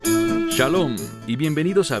Shalom y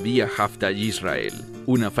bienvenidos a Vía Haftaj Israel,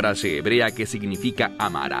 una frase hebrea que significa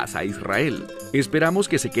amarás a Israel. Esperamos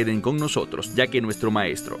que se queden con nosotros, ya que nuestro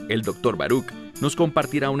maestro, el Dr. Baruch, nos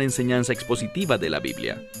compartirá una enseñanza expositiva de la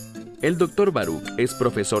Biblia. El Dr. Baruch es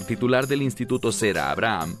profesor titular del Instituto Zera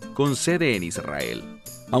Abraham, con sede en Israel.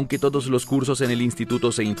 Aunque todos los cursos en el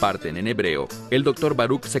instituto se imparten en hebreo, el Dr.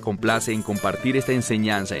 Baruch se complace en compartir esta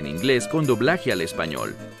enseñanza en inglés con doblaje al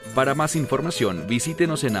español. Para más información,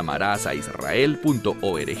 visítenos en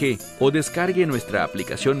amarasaisrael.org o descargue nuestra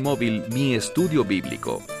aplicación móvil Mi Estudio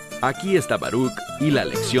Bíblico. Aquí está Baruch y la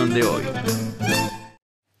lección de hoy.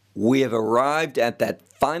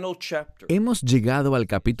 Hemos llegado al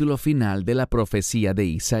capítulo final de la profecía de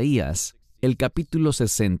Isaías, el capítulo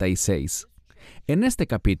 66. En este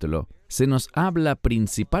capítulo se nos habla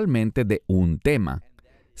principalmente de un tema.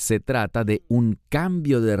 Se trata de un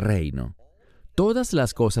cambio de reino. Todas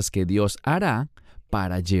las cosas que Dios hará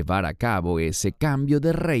para llevar a cabo ese cambio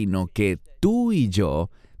de reino que tú y yo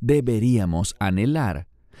deberíamos anhelar,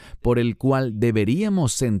 por el cual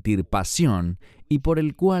deberíamos sentir pasión y por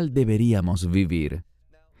el cual deberíamos vivir.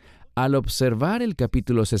 Al observar el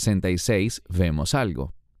capítulo 66 vemos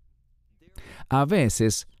algo. A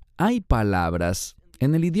veces hay palabras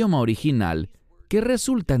en el idioma original que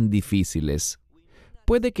resultan difíciles.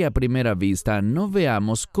 Puede que a primera vista no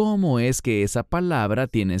veamos cómo es que esa palabra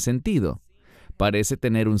tiene sentido. Parece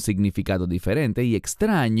tener un significado diferente y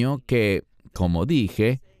extraño que, como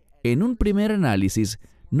dije, en un primer análisis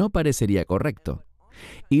no parecería correcto.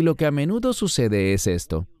 Y lo que a menudo sucede es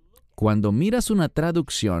esto. Cuando miras una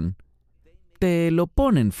traducción, te lo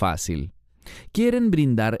ponen fácil. Quieren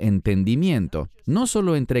brindar entendimiento, no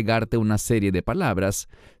solo entregarte una serie de palabras,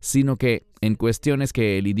 sino que, en cuestiones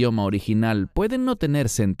que el idioma original pueden no tener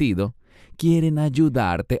sentido, quieren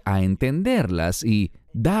ayudarte a entenderlas y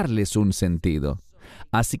darles un sentido.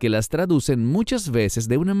 Así que las traducen muchas veces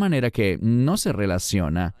de una manera que no se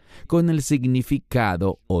relaciona con el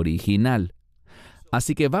significado original.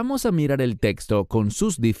 Así que vamos a mirar el texto con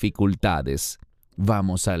sus dificultades.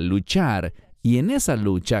 Vamos a luchar. Y en esa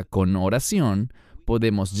lucha con oración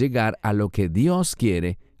podemos llegar a lo que Dios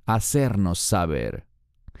quiere hacernos saber.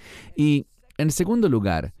 Y en segundo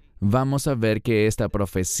lugar, vamos a ver que esta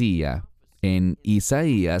profecía en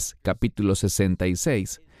Isaías capítulo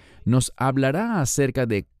 66 nos hablará acerca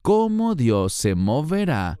de cómo Dios se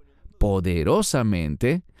moverá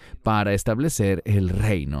poderosamente para establecer el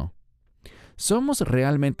reino. ¿Somos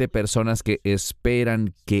realmente personas que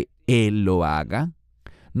esperan que Él lo haga?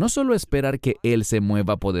 No solo esperar que Él se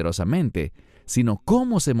mueva poderosamente, sino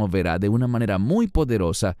cómo se moverá de una manera muy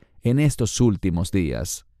poderosa en estos últimos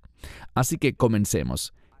días. Así que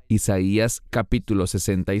comencemos. Isaías capítulo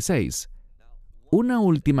 66. Una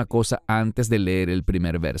última cosa antes de leer el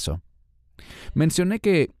primer verso. Mencioné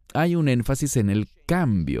que hay un énfasis en el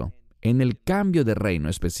cambio de reino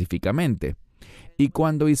específicamente. Y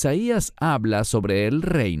cuando Isaías habla sobre el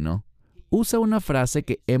reino, usa una frase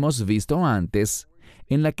que hemos visto antes,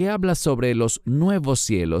 en la que habla sobre los nuevos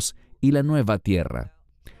cielos y la nueva tierra.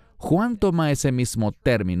 Juan toma ese mismo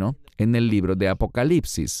término en el libro de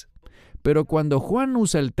Apocalipsis, pero cuando Juan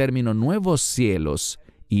usa el término nuevos cielos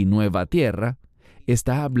y nueva tierra,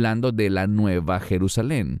 está hablando de la nueva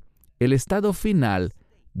Jerusalén, el estado final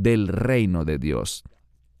del reino de Dios.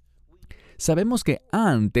 Sabemos que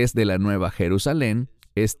antes de la nueva Jerusalén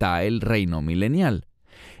está el reino milenial,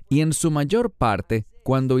 y en su mayor parte,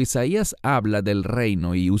 cuando Isaías habla del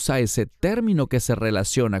reino y usa ese término que se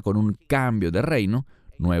relaciona con un cambio de reino,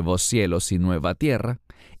 nuevos cielos y nueva tierra,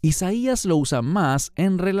 Isaías lo usa más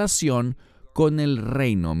en relación con el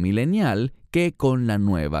reino milenial que con la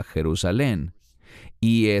nueva Jerusalén.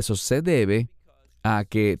 Y eso se debe a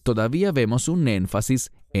que todavía vemos un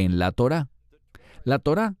énfasis en la Torá. La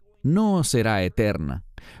Torá no será eterna,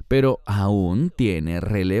 pero aún tiene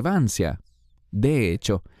relevancia. De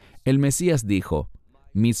hecho, el Mesías dijo,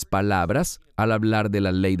 mis palabras, al hablar de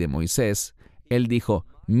la ley de Moisés, él dijo,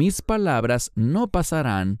 mis palabras no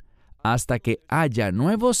pasarán hasta que haya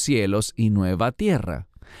nuevos cielos y nueva tierra.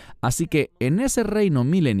 Así que en ese reino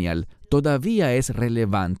milenial todavía es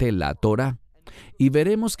relevante la Torá. Y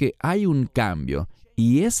veremos que hay un cambio,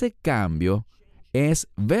 y ese cambio es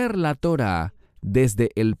ver la Torá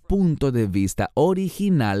desde el punto de vista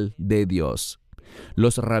original de Dios.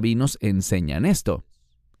 Los rabinos enseñan esto.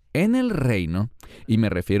 En el reino, y me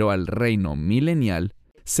refiero al reino milenial,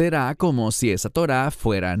 será como si esa Torá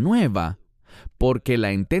fuera nueva, porque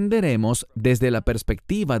la entenderemos desde la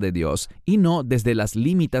perspectiva de Dios y no desde las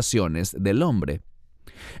limitaciones del hombre.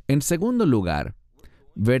 En segundo lugar,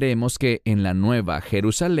 veremos que en la nueva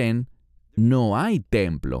Jerusalén no hay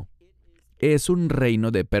templo. es un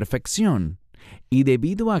reino de perfección, y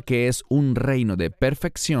debido a que es un reino de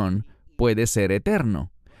perfección, puede ser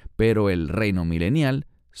eterno, pero el reino milenial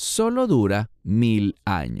solo dura 1000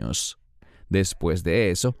 años. Después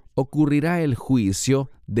de eso, ocurrirá el juicio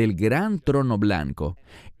del gran trono blanco,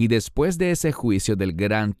 y después de ese juicio del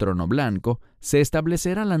gran trono blanco, se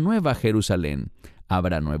establecerá la nueva Jerusalén.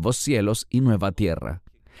 Habrá nuevos cielos y nueva tierra.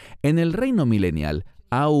 En el reino milenial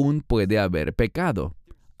aún puede haber pecado,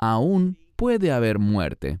 aún puede haber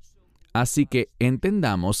muerte. Así que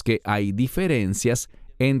entendamos que hay diferencias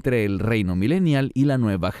entre el reino milenial y la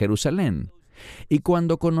nueva Jerusalén. Y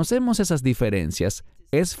cuando conocemos esas diferencias,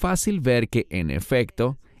 es fácil ver que, en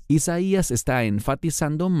efecto, Isaías está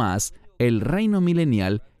enfatizando más el reino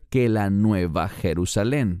milenial que la nueva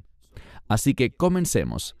Jerusalén. Así que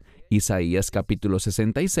comencemos. Isaías capítulo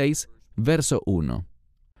 66, verso 1.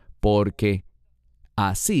 Porque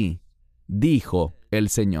así dijo el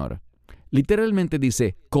Señor. Literalmente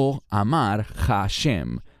dice, Ko amar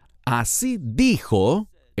Hashem. Así dijo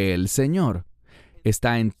el Señor.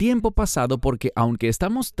 Está en tiempo pasado porque aunque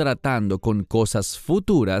estamos tratando con cosas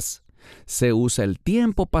futuras, se usa el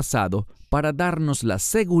tiempo pasado para darnos la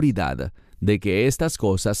seguridad de que estas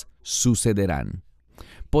cosas sucederán.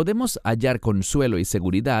 Podemos hallar consuelo y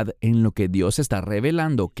seguridad en lo que Dios está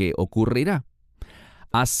revelando que ocurrirá.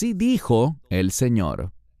 Así dijo el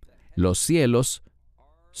Señor: los cielos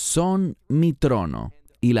son mi trono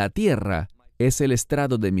y la tierra es el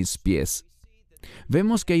estrado de mis pies.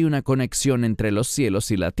 Vemos que hay una conexión entre los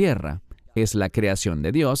cielos y la tierra. Es la creación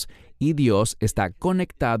de Dios y Dios está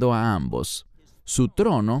conectado a ambos. Su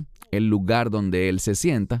trono, el lugar donde Él se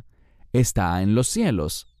sienta, está en los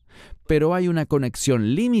cielos. Pero hay una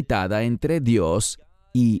conexión limitada entre Dios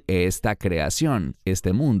y esta creación,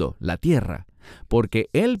 este mundo, la tierra, porque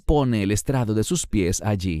Él pone el estrado de sus pies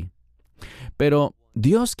allí. Pero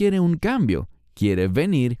Dios quiere un cambio, quiere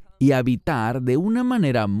venir y habitar de una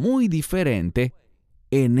manera muy diferente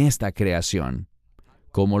en esta creación.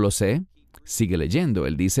 ¿Cómo lo sé? Sigue leyendo.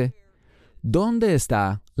 Él dice, ¿dónde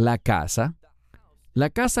está la casa? La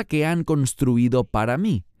casa que han construido para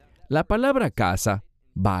mí. La palabra casa,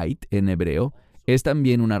 bait en hebreo, es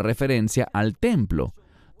también una referencia al templo.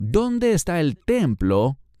 ¿Dónde está el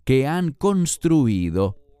templo que han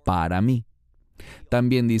construido para mí?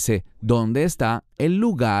 También dice, ¿dónde está el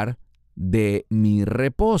lugar de mi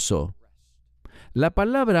reposo? La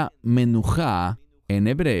palabra menujá en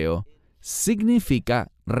hebreo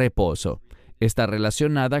significa reposo. Está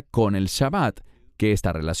relacionada con el Shabbat, que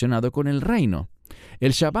está relacionado con el reino.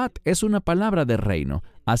 El Shabbat es una palabra de reino,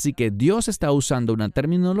 así que Dios está usando una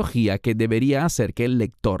terminología que debería hacer que el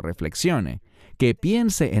lector reflexione, que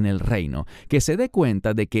piense en el reino, que se dé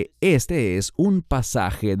cuenta de que este es un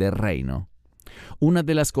pasaje de reino. Una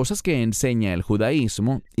de las cosas que enseña el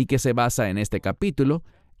judaísmo y que se basa en este capítulo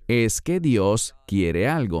es que Dios quiere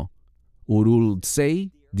algo.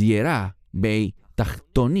 Urultsei diera bei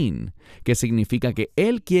tachtonin, que significa que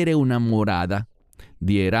Él quiere una morada.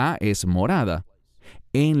 Diera es morada.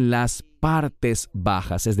 En las partes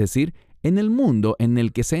bajas, es decir, en el mundo en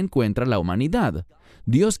el que se encuentra la humanidad.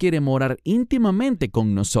 Dios quiere morar íntimamente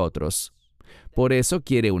con nosotros. Por eso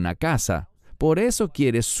quiere una casa. Por eso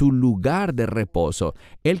quiere su lugar de reposo.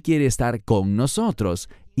 Él quiere estar con nosotros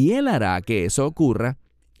y Él hará que eso ocurra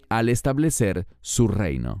al establecer su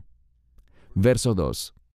reino. Verso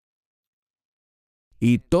 2.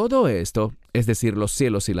 Y todo esto, es decir, los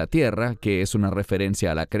cielos y la tierra, que es una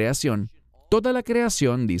referencia a la creación, toda la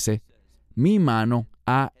creación, dice, mi mano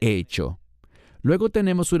ha hecho. Luego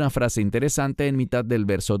tenemos una frase interesante en mitad del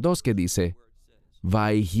verso 2 que dice,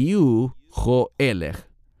 Vaihiu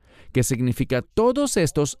joelech, que significa todos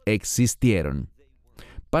estos existieron.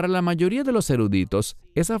 Para la mayoría de los eruditos,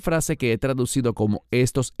 esa frase que he traducido como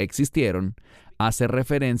estos existieron, hace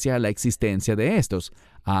referencia a la existencia de estos,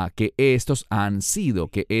 a que estos han sido,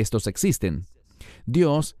 que estos existen.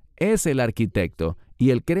 Dios es el arquitecto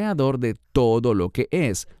y el creador de todo lo que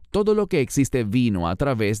es. Todo lo que existe vino a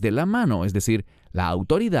través de la mano, es decir, la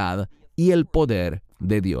autoridad y el poder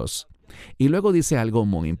de Dios. Y luego dice algo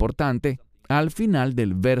muy importante al final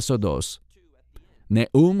del verso 2.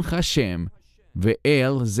 Neum Hashem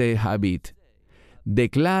ve'el ze habit.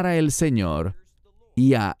 Declara el Señor,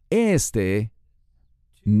 y a este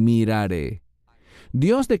miraré.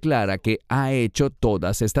 Dios declara que ha hecho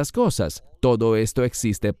todas estas cosas. Todo esto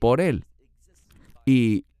existe por Él.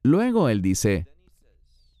 Y luego Él dice,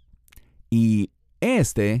 y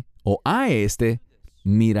este, o a este,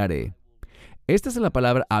 miraré. Esta es la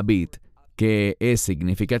palabra habit, que es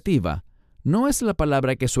significativa. No es la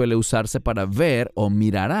palabra que suele usarse para ver o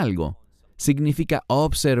mirar algo. Significa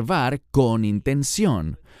observar con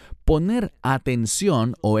intención. poner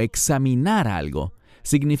atención o examinar algo.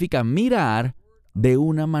 Significa mirar de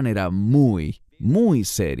una manera muy, muy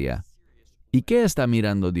seria. ¿Y qué está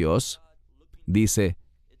mirando Dios? Dice,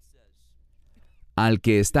 al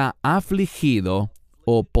que está afligido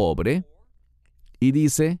o pobre, y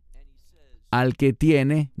dice, al que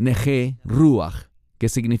tiene neje ruach, que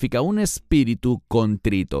significa un espíritu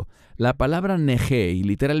contrito. La palabra neje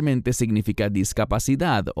literalmente significa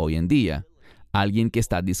discapacidad hoy en día. Alguien que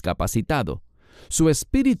está discapacitado. Su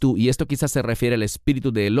espíritu, y esto quizás se refiere al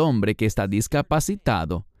espíritu del hombre que está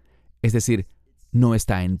discapacitado, es decir, no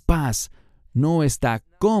está en paz, no está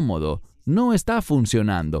cómodo, no está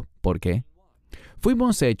funcionando. ¿Por qué?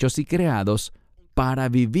 Fuimos hechos y creados para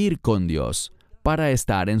vivir con Dios, para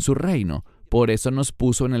estar en su reino. Por eso nos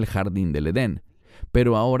puso en el jardín del Edén.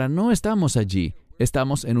 Pero ahora no estamos allí,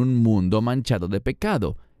 estamos en un mundo manchado de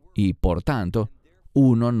pecado, y por tanto,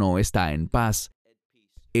 uno no está en paz.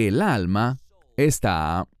 El alma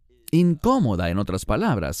está incómoda, en otras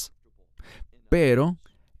palabras. Pero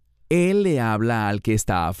Él le habla al que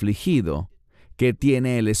está afligido, que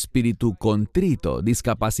tiene el espíritu contrito,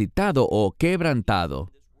 discapacitado o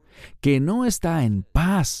quebrantado, que no está en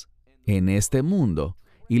paz en este mundo.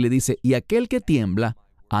 Y le dice, y aquel que tiembla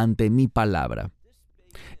ante mi palabra.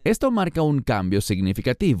 Esto marca un cambio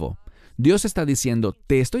significativo. Dios está diciendo,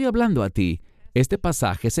 te estoy hablando a ti. Este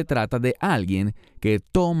pasaje se trata de alguien que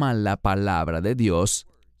toma la palabra de Dios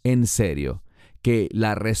en serio, que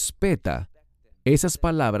la respeta. Esas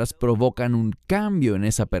palabras provocan un cambio en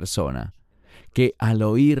esa persona, que al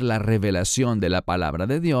oír la revelación de la palabra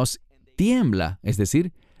de Dios, tiembla, es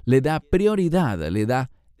decir, le da prioridad, le da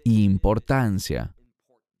importancia.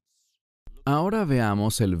 Ahora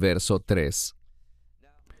veamos el verso 3.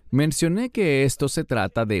 Mencioné que esto se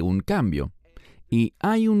trata de un cambio, y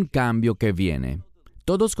hay un cambio que viene.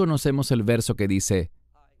 Todos conocemos el verso que dice,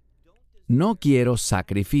 no quiero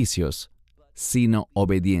sacrificios, sino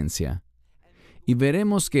obediencia. Y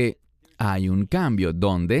veremos que hay un cambio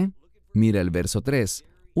donde, mira el verso 3,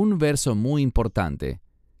 un verso muy importante.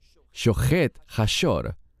 Shohet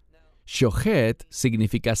hashor. Shohet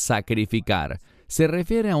significa sacrificar. Se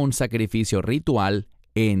refiere a un sacrificio ritual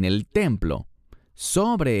en el templo,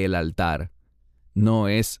 sobre el altar. No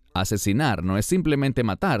es asesinar, no es simplemente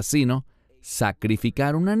matar, sino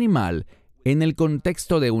sacrificar un animal en el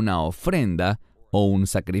contexto de una ofrenda o un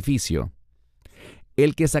sacrificio.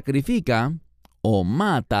 El que sacrifica o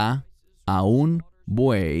mata a un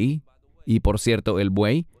buey, y por cierto, el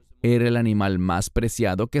buey era el animal más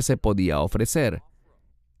preciado que se podía ofrecer.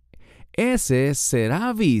 Ese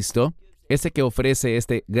será visto, ese que ofrece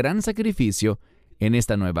este gran sacrificio en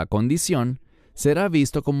esta nueva condición, será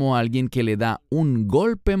visto como alguien que le da un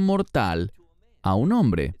golpe mortal a un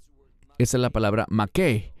hombre. Esa es la palabra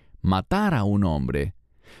makeh, matar a un hombre.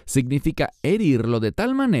 Significa herirlo de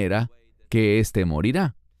tal manera que éste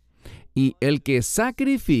morirá. Y el que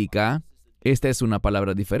sacrifica, esta es una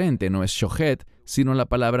palabra diferente, no es shohet, sino la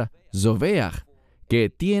palabra zoveach, que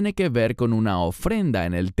tiene que ver con una ofrenda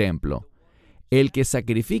en el templo. El que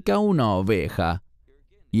sacrifica una oveja,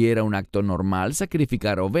 y era un acto normal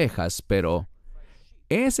sacrificar ovejas, pero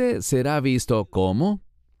ese será visto como,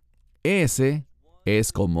 ese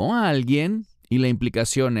es como alguien, y la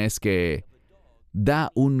implicación es que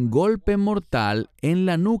da un golpe mortal en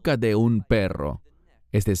la nuca de un perro.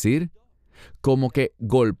 Es decir, como que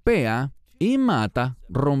golpea y mata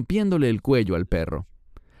rompiéndole el cuello al perro.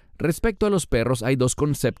 Respecto a los perros, hay dos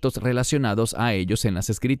conceptos relacionados a ellos en las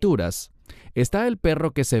Escrituras. Está el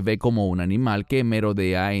perro que se ve como un animal que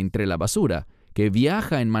merodea entre la basura, que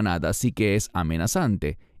viaja en manadas y que es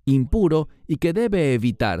amenazante, impuro y que debe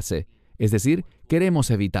evitarse, es decir, queremos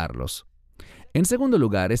evitarlos. En segundo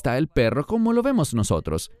lugar está el perro como lo vemos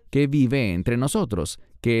nosotros, que vive entre nosotros,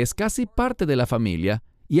 que es casi parte de la familia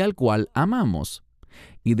y al cual amamos.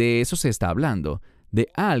 Y de eso se está hablando, de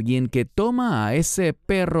alguien que toma a ese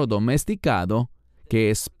perro domesticado, que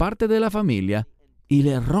es parte de la familia, y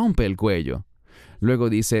le rompe el cuello. Luego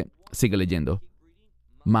dice, sigue leyendo,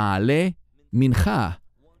 Maale minja,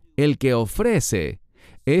 el que ofrece.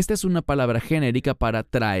 Esta es una palabra genérica para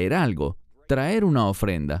traer algo, traer una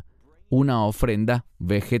ofrenda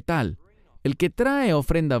vegetal. El que trae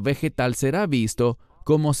ofrenda vegetal será visto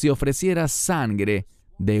como si ofreciera sangre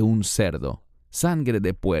de un cerdo, sangre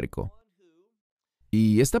de puerco.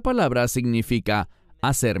 Y esta palabra significa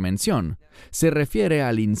hacer mención. Se refiere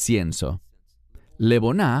al incienso.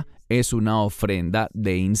 Leboná es una ofrenda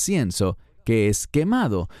de incienso que es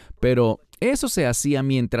quemado, pero eso se hacía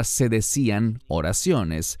mientras se decían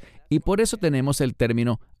oraciones, y por eso tenemos el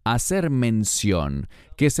término hacer mención,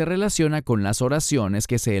 que se relaciona con las oraciones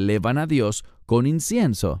que se elevan a Dios con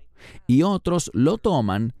incienso. y otros lo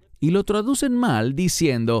toman y lo traducen mal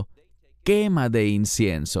diciendo quema de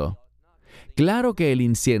incienso. Claro que el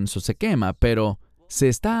incienso se quema, pero se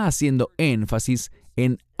está haciendo énfasis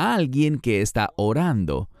en alguien que está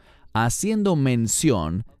orando, haciendo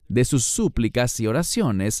mención de sus súplicas y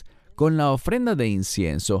oraciones con la ofrenda de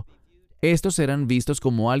incienso. Estos serán vistos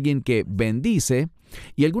como alguien que bendice,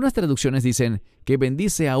 y algunas traducciones dicen que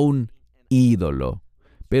bendice a un ídolo,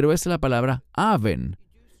 pero es la palabra aven.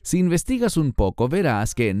 Si investigas un poco,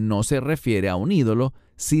 verás que no se refiere a un ídolo,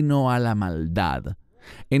 sino a la maldad.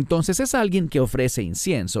 Entonces es alguien que ofrece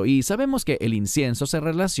incienso, y sabemos que el incienso se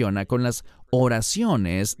relaciona con las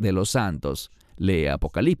oraciones de los santos. Lee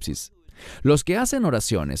Apocalipsis. Los que hacen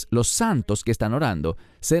oraciones, los santos que están orando,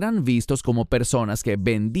 serán vistos como personas que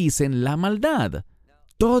bendicen la maldad.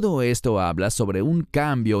 Todo esto habla sobre un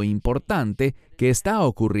cambio importante que está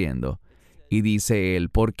ocurriendo. Y dice el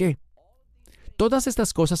por qué. Todas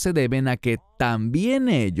estas cosas se deben a que también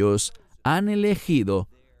ellos han elegido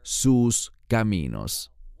sus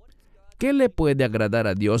caminos. ¿Qué le puede agradar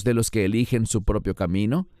a Dios de los que eligen su propio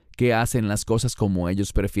camino, que hacen las cosas como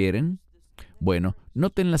ellos prefieren? Bueno,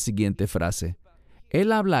 noten la siguiente frase.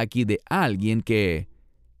 Él habla aquí de alguien que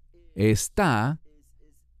está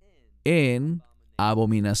en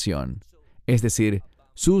abominación, es decir,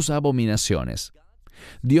 sus abominaciones.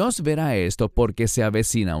 Dios verá esto porque se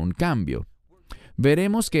avecina un cambio.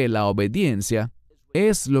 Veremos que la obediencia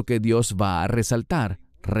es lo que Dios va a resaltar,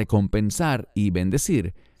 recompensar y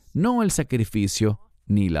bendecir, no el sacrificio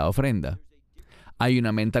ni la ofrenda. Hay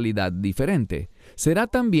una mentalidad diferente. Será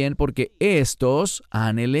también porque estos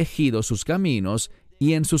han elegido sus caminos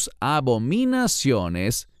y en sus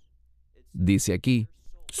abominaciones, dice aquí,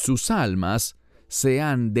 sus almas se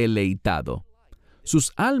han deleitado.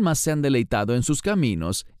 Sus almas se han deleitado en sus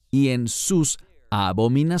caminos y en sus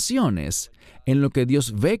abominaciones, en lo que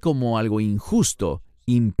Dios ve como algo injusto,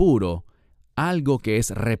 impuro, algo que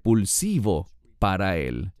es repulsivo para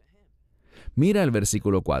Él. Mira el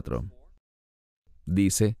versículo 4.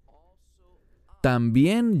 Dice,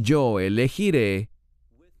 también yo elegiré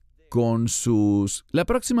con sus... La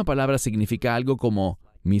próxima palabra significa algo como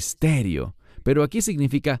misterio, pero aquí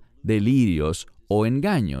significa delirios o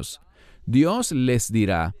engaños. Dios les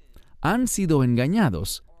dirá, han sido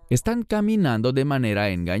engañados, están caminando de manera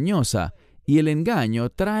engañosa, y el engaño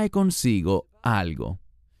trae consigo algo.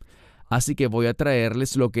 Así que voy a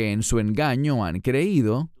traerles lo que en su engaño han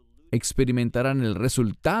creído, experimentarán el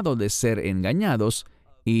resultado de ser engañados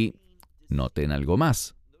y noten algo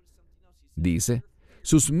más. Dice,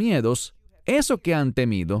 sus miedos, eso que han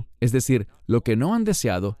temido, es decir, lo que no han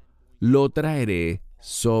deseado, lo traeré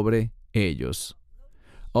sobre ellos.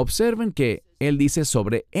 Observen que Él dice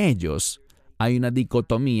sobre ellos. Hay una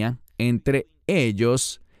dicotomía entre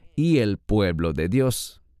ellos y el pueblo de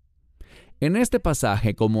Dios. En este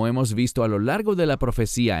pasaje, como hemos visto a lo largo de la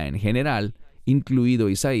profecía en general, incluido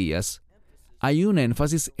Isaías, hay un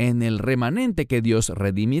énfasis en el remanente que Dios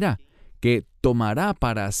redimirá, que tomará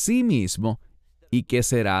para sí mismo y que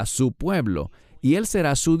será su pueblo, y Él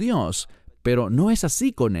será su Dios, pero no es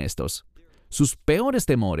así con estos. Sus peores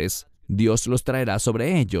temores, Dios los traerá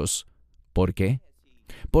sobre ellos. ¿Por qué?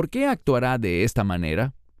 ¿Por qué actuará de esta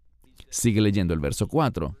manera? Sigue leyendo el verso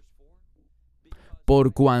 4.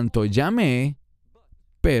 Por cuanto llamé,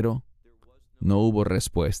 pero no hubo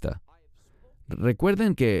respuesta.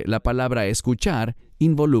 Recuerden que la palabra escuchar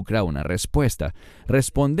involucra una respuesta.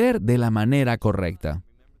 Responder de la manera correcta.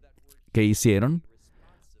 ¿Qué hicieron?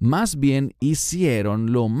 Más bien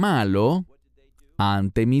hicieron lo malo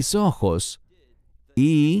ante mis ojos.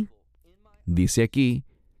 Y, dice aquí,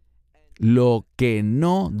 lo que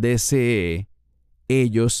no deseé,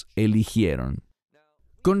 ellos eligieron.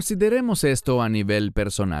 Consideremos esto a nivel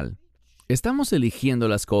personal. ¿Estamos eligiendo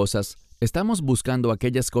las cosas? ¿Estamos buscando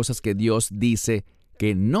aquellas cosas que Dios dice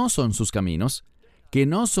que no son sus caminos? ¿Que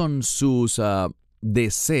no son sus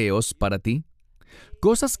deseos para ti?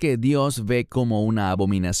 ¿Cosas que Dios ve como una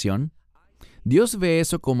abominación? Dios ve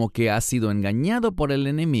eso como que has sido engañado por el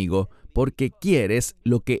enemigo porque quieres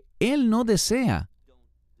lo que Él no desea.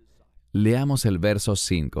 Leamos el verso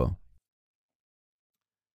 5.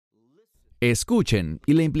 Escuchen,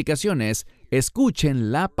 y la implicación es,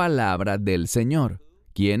 escuchen la palabra del Señor.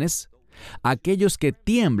 ¿Quiénes? Aquellos que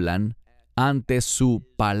tiemblan ante su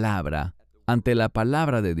palabra, ante la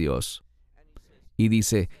palabra de Dios. Y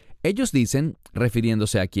dice, ellos dicen,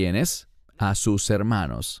 refiriéndose a quiénes, a sus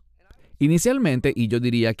hermanos. Inicialmente, y yo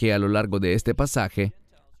diría que a lo largo de este pasaje,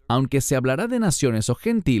 aunque se hablará de naciones o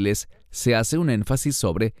gentiles, se hace un énfasis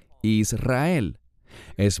sobre Israel.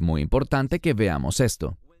 Es muy importante que veamos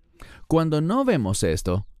esto. Cuando no vemos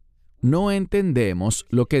esto, no entendemos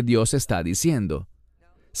lo que Dios está diciendo.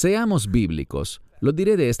 Seamos bíblicos. Lo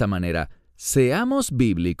diré de esta manera. Seamos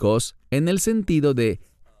bíblicos en el sentido de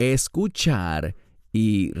escuchar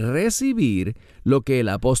y recibir lo que el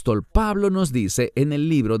apóstol Pablo nos dice en el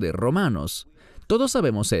libro de Romanos. Todos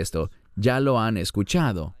sabemos esto, ya lo han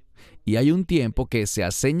escuchado. Y hay un tiempo que se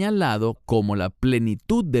ha señalado como la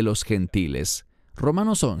plenitud de los gentiles.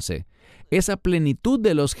 Romanos 11. Esa plenitud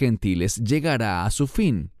de los gentiles llegará a su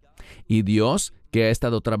fin. Y Dios, que ha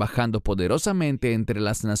estado trabajando poderosamente entre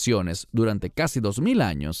las naciones durante casi 2000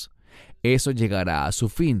 años, eso llegará a su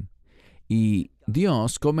fin. Y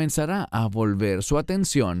Dios comenzará a volver su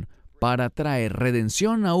atención para traer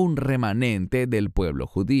redención a un remanente del pueblo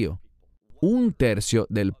judío. 1/3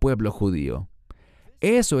 del pueblo judío.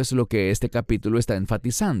 Eso es lo que este capítulo está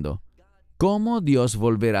enfatizando. Cómo Dios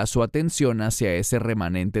volverá su atención hacia ese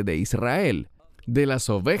remanente de Israel, de las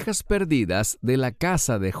ovejas perdidas de la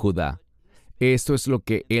casa de Judá. Esto es lo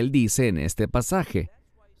que Él dice en este pasaje.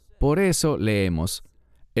 Por eso leemos,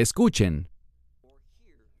 escuchen,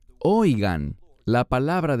 oigan la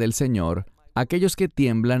palabra del Señor, aquellos que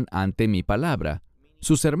tiemblan ante mi palabra.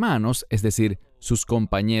 Sus hermanos, es decir, sus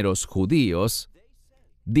compañeros judíos,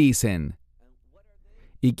 dicen.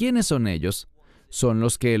 ¿Y quiénes son ellos? Son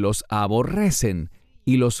los que los aborrecen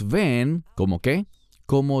y los ven, ¿como qué?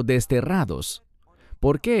 Como desterrados.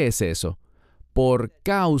 ¿Por qué es eso? Por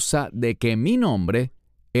causa de que mi nombre,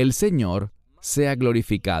 el Señor, sea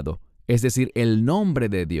glorificado, es decir, el nombre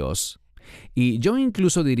de Dios. Y yo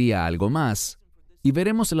incluso diría algo más, y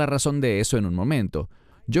veremos la razón de eso en un momento.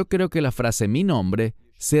 Yo creo que la frase mi nombre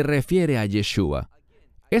se refiere a Yeshua.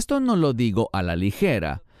 Esto no lo digo a la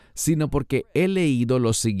ligera, sino porque he leído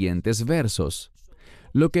los siguientes versos.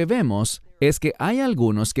 Lo que vemos es que hay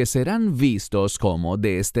algunos que serán vistos como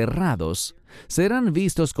desterrados, serán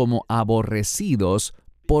vistos como aborrecidos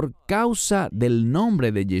por causa del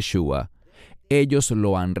nombre de Yeshua. Ellos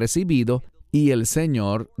lo han recibido y el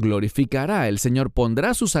Señor glorificará, el Señor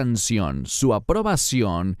pondrá su sanción, su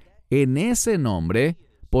aprobación en ese nombre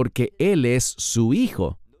porque Él es su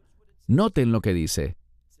Hijo. Noten lo que dice.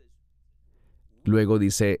 Luego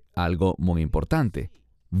dice algo muy importante.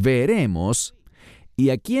 Veremos. ¿Y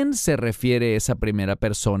a quién se refiere esa primera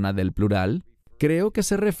persona del plural? Creo que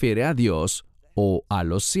se refiere a Dios o a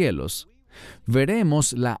los cielos.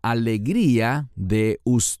 Veremos la alegría de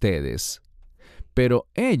ustedes. Pero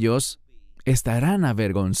ellos estarán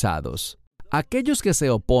avergonzados. Aquellos que se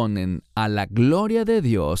oponen a la gloria de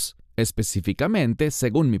Dios, específicamente,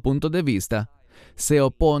 según mi punto de vista, se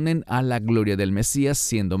oponen a la gloria del Mesías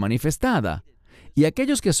siendo manifestada. Y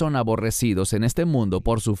aquellos que son aborrecidos en este mundo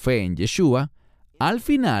por su fe en Yeshua, al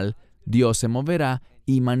final, Dios se moverá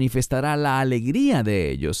y manifestará la alegría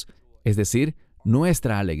de ellos, es decir,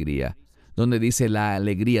 nuestra alegría, donde dice la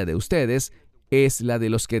alegría de ustedes es la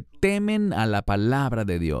de los que temen a la palabra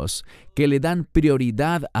de Dios, que le dan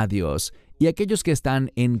prioridad a Dios, y aquellos que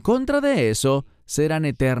están en contra de eso serán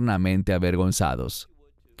eternamente avergonzados.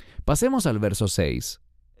 Pasemos al verso 6.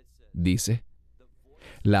 Dice,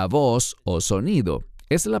 la voz o sonido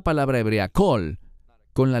es la palabra hebrea kol,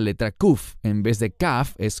 con la letra kuf, en vez de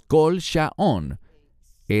kaf es kol sha'on.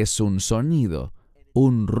 Es un sonido,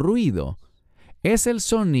 un ruido. Es el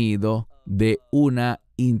sonido de una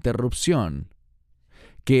interrupción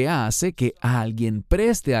que hace que alguien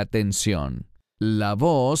preste atención. La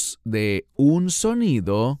voz de un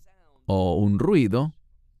sonido o un ruido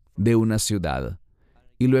de una ciudad.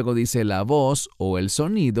 Y luego dice la voz o el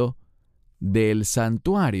sonido del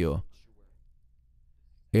santuario.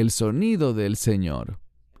 El sonido del Señor.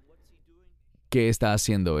 ¿Qué está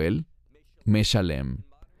haciendo Él? Meshalem.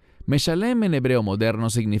 Meshalem en hebreo moderno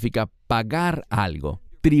significa pagar algo,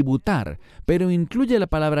 tributar, pero incluye la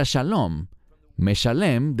palabra shalom.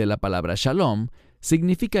 Meshalem, de la palabra shalom,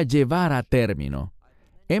 significa llevar a término.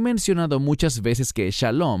 He mencionado muchas veces que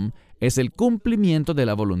shalom es el cumplimiento de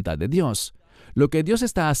la voluntad de Dios. Lo que Dios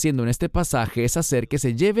está haciendo en este pasaje es hacer que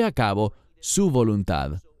se lleve a cabo su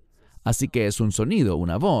voluntad. Así que es un sonido,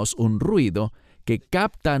 una voz, un ruido que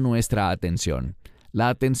capta nuestra atención, la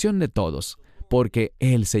atención de todos, porque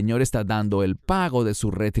el Señor está dando el pago de su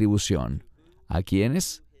retribución. ¿A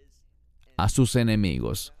quiénes? A sus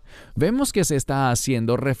enemigos. Vemos que se está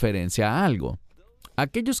haciendo referencia a algo.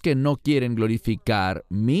 Aquellos que no quieren glorificar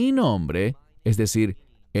mi nombre, es decir,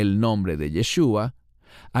 el nombre de Yeshua,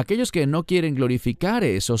 aquellos que no quieren glorificar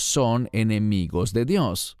eso son enemigos de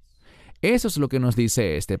Dios. Eso es lo que nos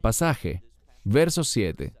dice este pasaje. Verso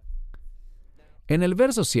 7. En el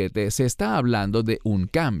verso 7 se está hablando de un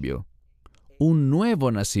cambio, un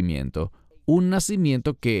nuevo nacimiento, un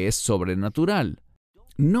nacimiento que es sobrenatural.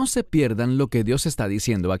 no se pierdan lo que Dios está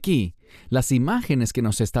diciendo aquí, las imágenes que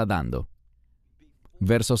nos está dando.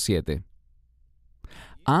 Verso 7.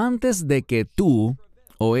 Antes de que tú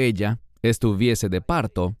o ella estuviese de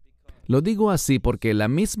parto, lo digo así porque la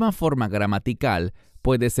misma forma gramatical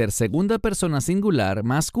puede ser segunda persona singular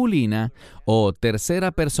masculina o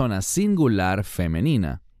tercera persona singular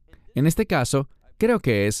femenina. En este caso, creo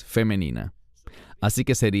que es femenina. Así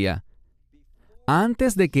que sería,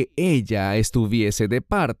 antes de que ella estuviese de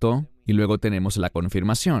parto, y luego tenemos la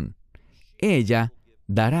confirmación. Ella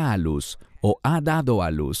dará a luz o ha dado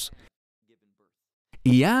a luz.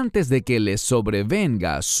 Y antes de que le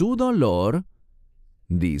sobrevenga su dolor,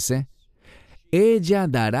 dice, ella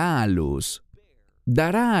dará a luz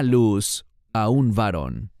a un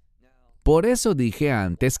varón. Por eso dije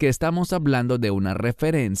antes que estamos hablando de una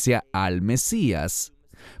referencia al Mesías,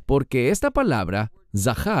 porque esta palabra,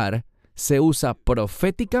 Zahar, se usa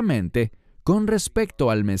proféticamente con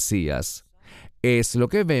respecto al Mesías. Es lo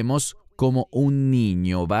que vemos como un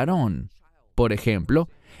niño varón. Por ejemplo,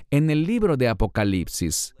 en el libro de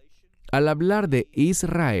Apocalipsis, al hablar de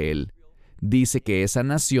Israel, dice que esa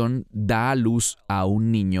nación da a luz a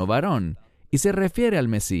un niño varón, y se refiere al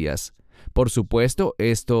Mesías. Por supuesto,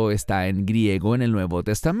 esto está en griego en el Nuevo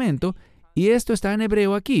Testamento, y esto está en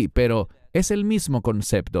hebreo aquí, pero es el mismo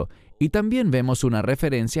concepto, y también vemos una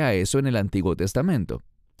referencia a eso en el Antiguo Testamento.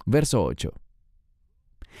 Verso 8.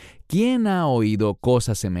 ¿Quién ha oído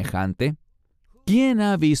cosa semejante? ¿Quién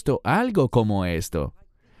ha visto algo como esto?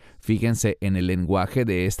 Fíjense en el lenguaje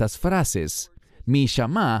de estas frases. Mi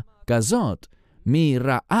shama kazot, mi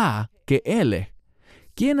ra'a ke'ele.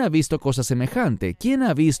 ¿Quién ha visto cosa semejante? ¿Quién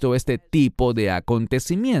ha visto este tipo de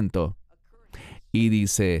acontecimiento? Y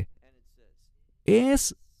dice,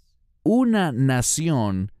 es una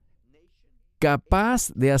nación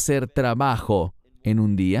capaz de hacer trabajo en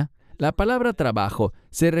un día. La palabra trabajo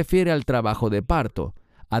se refiere al trabajo de parto,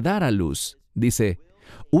 a dar a luz. Dice,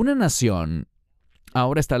 una nación,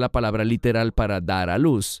 ahora está la palabra literal para dar a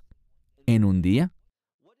luz, en un día.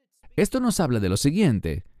 Esto nos habla de lo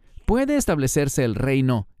siguiente. ¿Puede establecerse el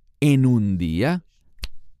reino en un día?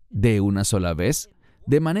 ¿De una sola vez?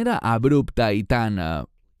 ¿De manera abrupta y tan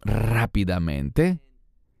rápidamente?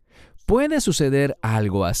 ¿Puede suceder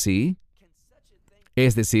algo así?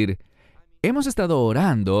 Es decir, hemos estado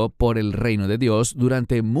orando por el reino de Dios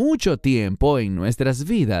durante mucho tiempo en nuestras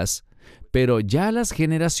vidas, pero ya las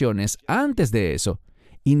generaciones antes de eso,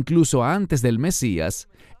 incluso antes del Mesías,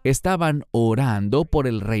 estaban orando por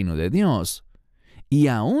el reino de Dios. Y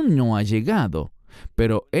aún no ha llegado,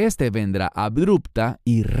 pero este vendrá abrupta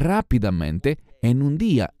y rápidamente en un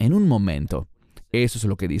día, en un momento. Eso es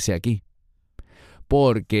lo que dice aquí.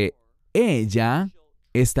 Porque ella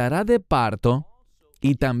estará de parto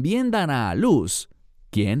y también dará a luz.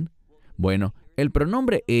 ¿Quién? Bueno, el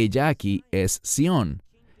pronombre ella aquí es Sión.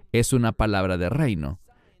 Es una palabra de reino.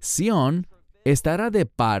 Sión estará de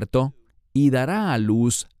parto y dará a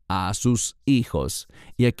luz a sus hijos.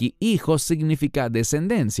 Y aquí hijos significa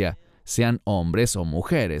descendencia, sean hombres o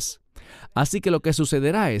mujeres. Así que lo que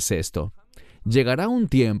sucederá es esto. Llegará un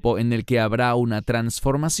tiempo en el que habrá una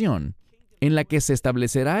transformación, en la que se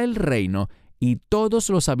establecerá el reino y todos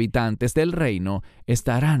los habitantes del reino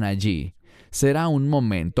estarán allí. Será un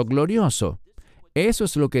momento glorioso. Eso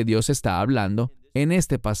es lo que Dios está hablando en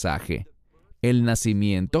este pasaje. El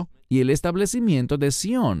nacimiento y el establecimiento de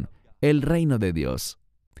Sión, el reino de Dios.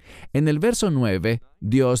 En el verso 9,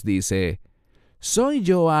 Dios dice, ¿soy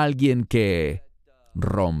yo alguien que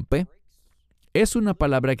rompe? Es una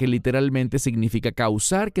palabra que literalmente significa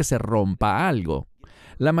causar que se rompa algo.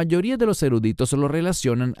 La mayoría de los eruditos lo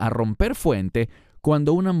relacionan a romper fuente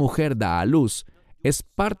cuando una mujer da a luz. Es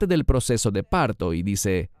parte del proceso de parto y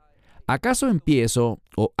dice, ¿acaso empiezo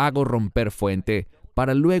o hago romper fuente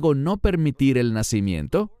para luego no permitir el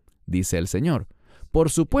nacimiento? Dice el Señor.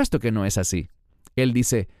 Por supuesto que no es así. Él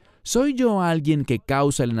dice, ¿soy yo alguien que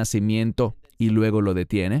causa el nacimiento y luego lo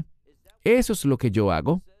detiene? ¿Eso es lo que yo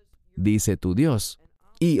hago? Dice tu Dios.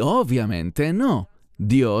 Y obviamente no.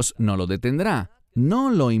 Dios no lo detendrá.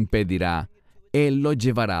 No lo impedirá. Él lo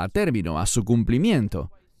llevará a término, a su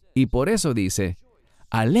cumplimiento. Y por eso dice,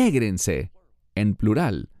 alégrense, en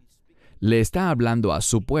plural. Le está hablando a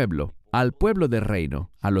su pueblo, al pueblo del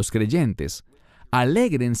reino, a los creyentes.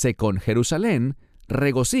 Alégrense con Jerusalén,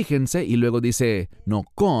 regocíjense, y luego dice, no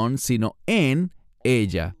con, sino en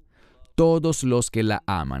ella, todos los que la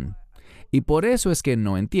aman. Y por eso es que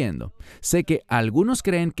no entiendo. Sé que algunos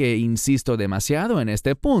creen que insisto demasiado en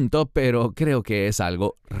este punto, pero creo que es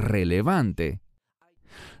algo relevante.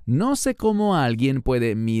 No sé cómo alguien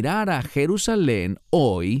puede mirar a Jerusalén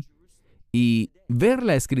hoy y ver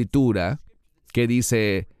la Escritura que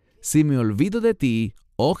dice, si me olvido de ti,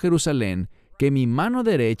 oh Jerusalén, que mi mano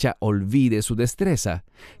derecha olvide su destreza,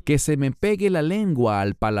 que se me pegue la lengua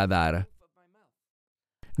al paladar.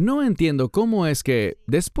 No entiendo cómo es que,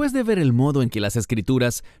 después de ver el modo en que las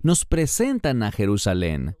Escrituras nos presentan a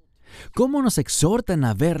Jerusalén, cómo nos exhortan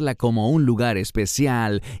a verla como un lugar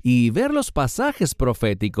especial y ver los pasajes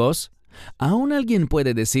proféticos, aún alguien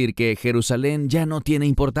puede decir que Jerusalén ya no tiene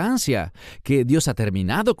importancia, que Dios ha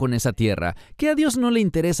terminado con esa tierra, que a Dios no le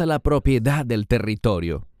interesa la propiedad del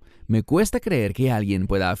territorio. Me cuesta creer que alguien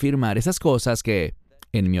pueda afirmar esas cosas que,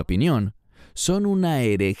 en mi opinión, son una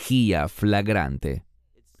herejía flagrante.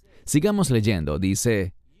 Sigamos leyendo,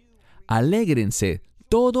 dice, alégrense,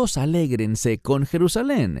 todos alégrense con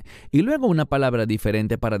Jerusalén. Y luego una palabra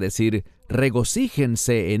diferente para decir,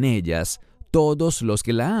 regocíjense en ellas, todos los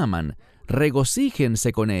que la aman.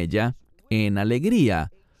 Regocíjense con ella en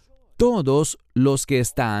alegría, todos los que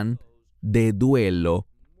están de duelo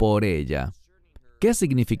por ella. ¿Qué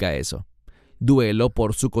significa eso? Duelo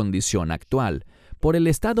por su condición actual, por el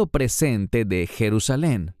estado presente de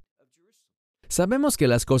Jerusalén. Sabemos que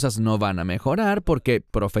las cosas no van a mejorar porque,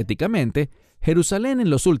 proféticamente, Jerusalén en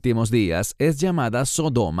los últimos días es llamada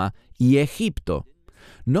Sodoma y Egipto.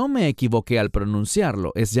 No me equivoqué al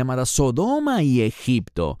pronunciarlo, es llamada Sodoma y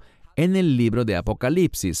Egipto en el libro de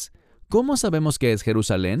Apocalipsis. ¿Cómo sabemos que es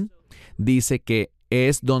Jerusalén? Dice que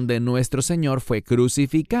es donde nuestro Señor fue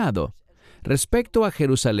crucificado. Respecto a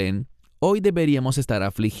Jerusalén, hoy deberíamos estar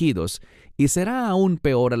afligidos, y será aún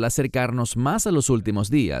peor al acercarnos más a los últimos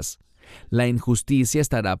días. La injusticia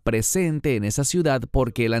estará presente en esa ciudad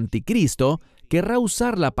porque el anticristo querrá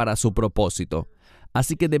usarla para su propósito.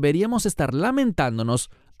 Así que deberíamos estar lamentándonos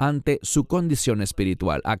ante su condición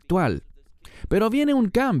espiritual actual. Pero viene un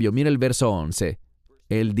cambio, mira el verso 11.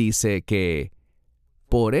 Él dice que,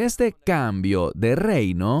 por este cambio de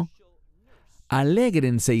reino,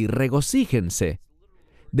 alégrense y regocíjense,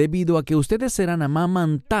 debido a que ustedes serán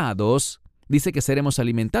amamantados. Dice que seremos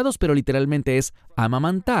alimentados, pero literalmente es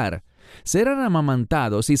amamantar. Serán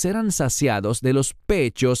amamantados y serán saciados de los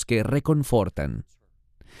pechos que reconfortan.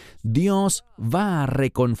 Dios va a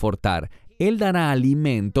reconfortar. Él dará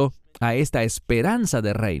alimento a esta esperanza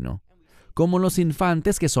de reino, como los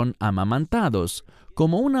infantes que son amamantados,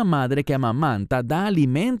 como una madre que amamanta da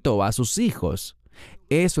alimento a sus hijos.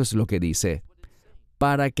 Eso es lo que dice,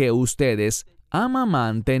 para que ustedes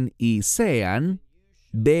amamanten y sean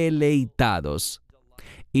deleitados.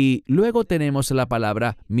 Y luego tenemos la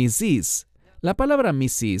palabra misis. La palabra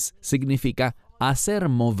misis significa hacer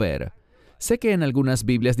mover. Sé que en algunas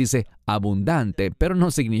Biblias dice abundante, pero no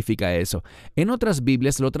significa eso. En otras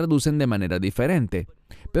Biblias lo traducen de manera diferente.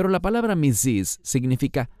 Pero la palabra misis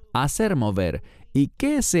significa hacer mover. ¿Y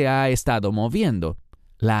qué se ha estado moviendo?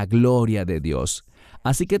 La gloria de Dios.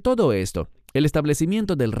 Así que todo esto, el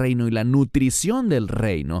establecimiento del reino y la nutrición del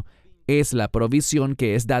reino, es la provisión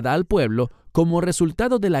que es dada al pueblo como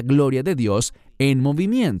resultado de la gloria de Dios en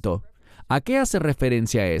movimiento. ¿A qué hace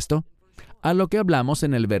referencia esto? A lo que hablamos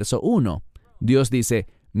en el verso 1. Dios dice,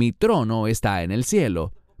 mi trono está en el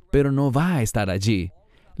cielo, pero no va a estar allí.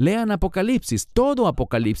 Lean Apocalipsis. Todo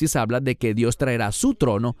Apocalipsis habla de que Dios traerá su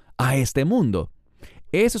trono a este mundo.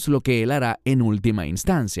 Eso es lo que Él hará en última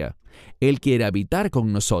instancia. Él quiere habitar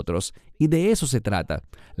con nosotros, y de eso se trata.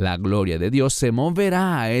 La gloria de Dios se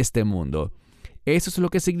moverá a este mundo. Eso es lo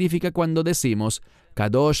que significa cuando decimos,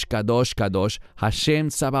 Kadosh, Kadosh, Kadosh, Hashem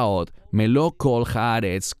Tzabaot, Melo Kol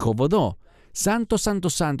Haaretz Kovodó. Santo, santo,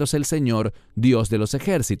 santo es el Señor, Dios de los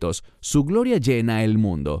ejércitos. Su gloria llena el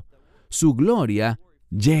mundo. Su gloria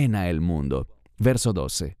llena el mundo. Verso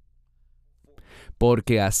 12.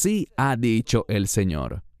 Porque así ha dicho el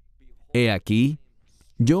Señor. He aquí,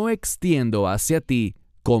 yo extiendo hacia ti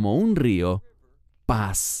como un río,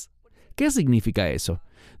 paz. ¿Qué significa eso?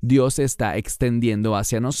 Dios está extendiendo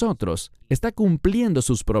hacia nosotros, está cumpliendo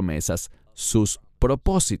sus promesas, sus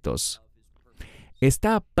propósitos.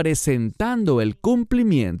 Está presentando el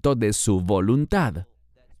cumplimiento de su voluntad.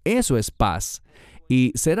 Eso es paz,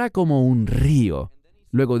 y será como un río.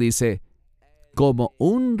 Luego dice, como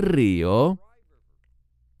un río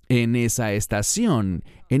en esa estación,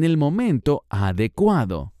 en el momento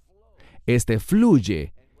adecuado. Este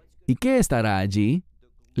fluye. ¿Y qué estará allí?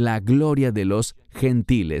 La gloria de los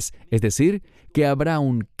gentiles, es decir, que habrá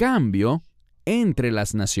un cambio entre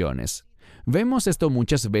las naciones. Vemos esto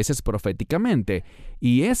muchas veces proféticamente,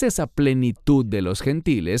 y es esa plenitud de los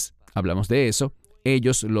gentiles, hablamos de eso,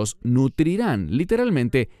 ellos los nutrirán,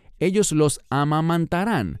 literalmente, ellos los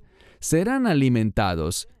amamantarán, serán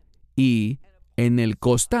alimentados, y en el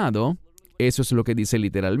costado, eso es lo que dice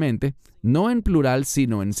literalmente, no en plural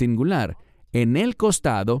sino en singular, en el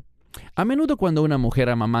costado A menudo cuando una mujer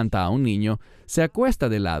amamanta a un niño, se acuesta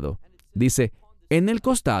de lado. Dice, en el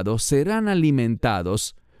costado serán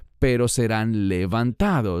alimentados, pero serán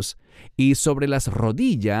levantados, y sobre las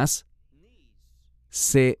rodillas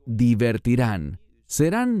se divertirán,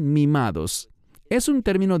 serán mimados. Es un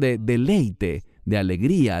término de deleite, de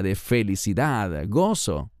alegría, de felicidad,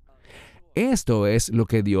 gozo. Esto es lo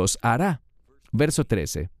que Dios hará. Verso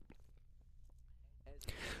 13.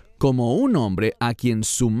 Como un hombre a quien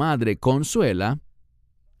su madre consuela,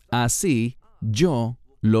 así yo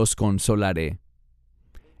los consolaré.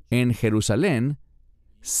 En Jerusalén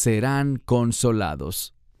serán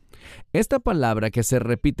consolados. Esta palabra que se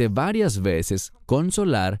repite varias veces,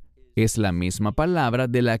 consolar, es la misma palabra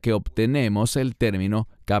de la que obtenemos el término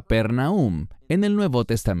Capernaum en el Nuevo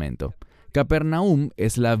Testamento. Capernaum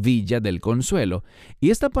es la villa del consuelo,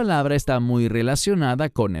 y esta palabra está muy relacionada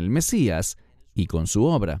con el Mesías y con su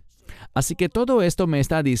obra. Así que todo esto me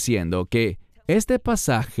está diciendo que este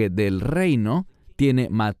pasaje del reino tiene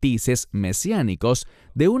matices mesiánicos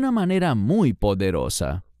de una manera muy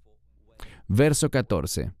poderosa. Verso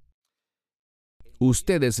 14.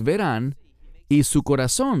 Ustedes verán, y su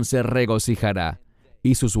corazón se regocijará,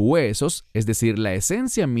 y sus huesos, es decir, la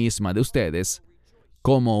esencia misma de ustedes,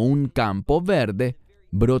 como un campo verde,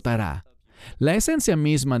 brotará. La esencia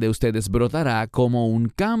misma de ustedes brotará como un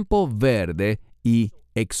campo verde y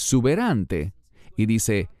exuberante. Y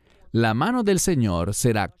dice, la mano del Señor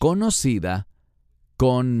será conocida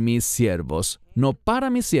con mis siervos, no para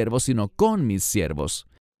mis siervos, sino con mis siervos.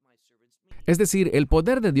 Es decir, el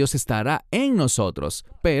poder de Dios estará en nosotros,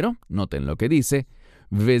 pero, noten lo que dice,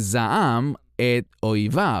 Vezaam et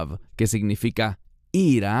oivav, que significa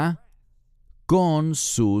ira con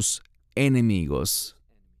sus enemigos.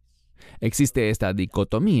 Existe esta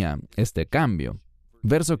dicotomía, este cambio.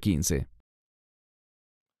 Verso 15.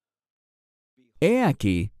 He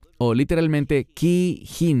aquí, o literalmente ki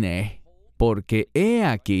hine, porque he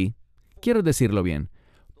aquí, quiero decirlo bien,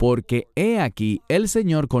 porque he aquí el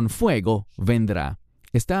Señor con fuego vendrá.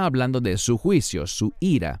 Está hablando de su juicio, su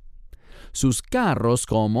ira. Sus carros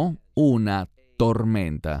como una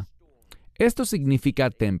tormenta. Esto significa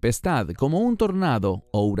tempestad, como un tornado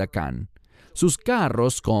o huracán. Sus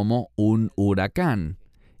carros como un huracán.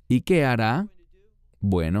 ¿Y qué hará?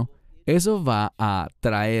 Bueno, eso va a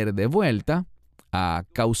traer de vuelta, a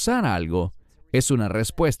causar algo. Es una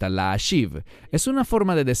respuesta, la ashiv. Es una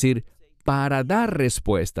forma de decir, para dar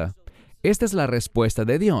respuesta. Esta es la respuesta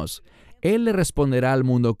de Dios. Él le responderá al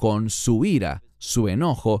mundo con su ira, su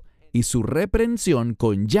enojo y su reprensión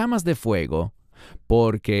con llamas de fuego,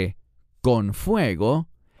 porque con fuego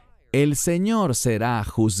el Señor será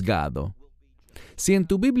juzgado. Si en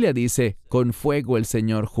tu Biblia dice, con fuego el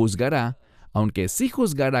Señor juzgará, aunque sí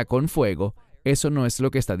juzgará con fuego, eso no es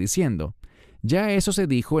lo que está diciendo. Ya eso se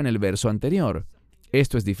dijo en el verso anterior.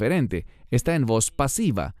 Esto es diferente, está en voz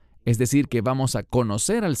pasiva, es decir, que vamos a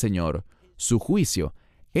conocer al Señor, su juicio.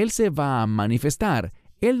 Él se va a manifestar,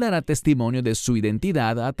 Él dará testimonio de su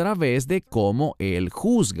identidad a través de cómo Él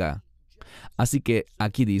juzga. Así que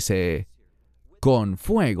aquí dice, con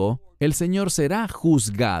fuego el Señor será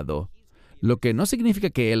juzgado, lo que no significa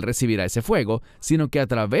que Él recibirá ese fuego, sino que a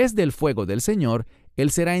través del fuego del Señor,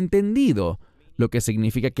 Él será entendido, lo que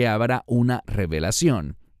significa que habrá una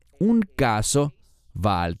revelación. Un caso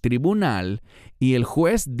va al tribunal y el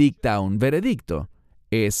juez dicta un veredicto.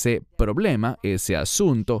 Ese problema, ese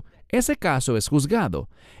asunto, ese caso es juzgado,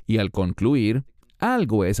 y al concluir,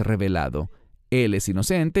 algo es revelado. Él es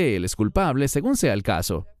inocente, él es culpable, según sea el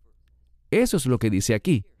caso. Eso es lo que dice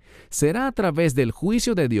aquí. Será a través del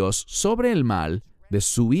juicio de Dios sobre el mal, de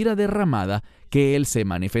su ira derramada, que Él se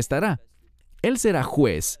manifestará. Él será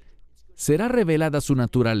juez. Será revelada su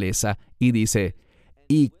naturaleza, y dice,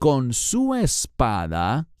 y con su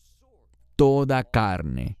espada toda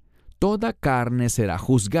carne será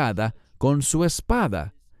juzgada con su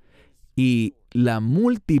espada. Y la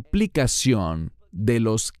multiplicación de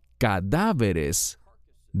los cadáveres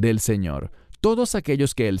del Señor, todos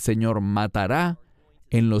aquellos que el Señor matará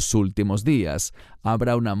en los últimos días,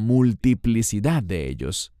 habrá una multiplicidad de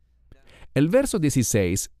ellos. El verso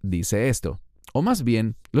 16 dice esto, o más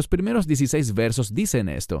bien, los primeros 16 versos dicen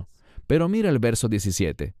esto, pero mira el verso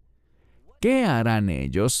 17. ¿Qué harán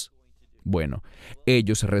ellos? Bueno,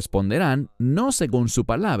 ellos responderán no según su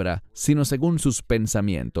palabra, sino según sus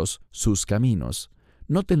pensamientos, sus caminos.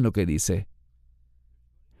 Noten lo que dice.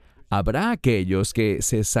 Habrá aquellos que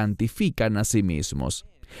se santifican a sí mismos,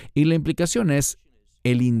 y la implicación es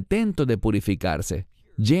el intento de purificarse,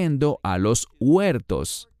 yendo a los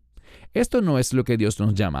huertos. Esto no es lo que Dios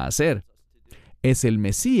nos llama a hacer. Es el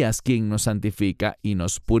Mesías quien nos santifica y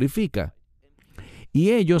nos purifica.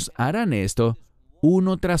 Y ellos harán esto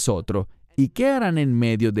uno tras otro. ¿Y qué harán en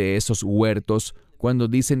medio de esos huertos cuando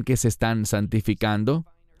dicen que se están santificando?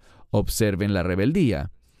 Observen la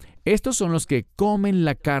rebeldía. Estos son los que comen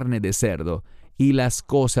la carne de cerdo y las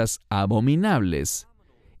cosas abominables,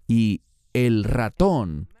 y el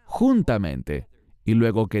ratón juntamente. ¿Y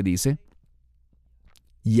luego qué dice?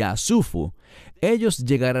 Yasufu, ellos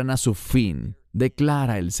llegarán a su fin,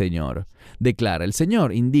 declara el Señor. Declara el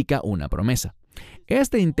Señor indica una promesa.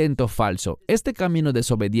 Este intento falso, este camino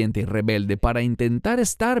desobediente y rebelde para intentar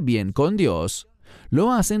estar bien con Dios,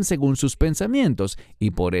 lo hacen según sus pensamientos,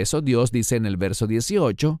 y por eso Dios dice en el verso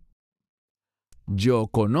 18, yo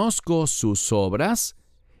conozco sus obras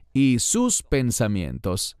y sus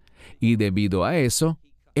pensamientos, y debido a eso,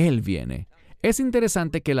 Él viene. Es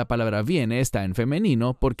interesante que la palabra viene está en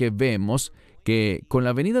femenino porque vemos que con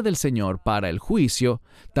la venida del Señor para el juicio,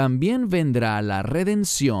 también vendrá la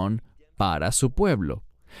redención para su pueblo.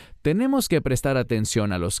 Tenemos que prestar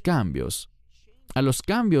atención a los cambios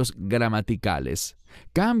gramaticales,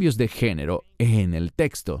 cambios de género en el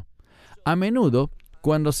texto. A menudo,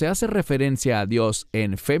 cuando se hace referencia a Dios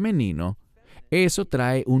en femenino, eso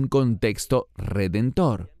trae un contexto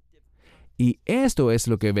redentor. Y esto es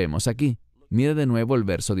lo que vemos aquí. Mira de nuevo el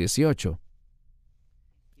verso 18.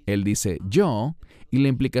 Él dice yo, y la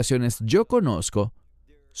implicación es yo conozco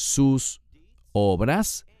sus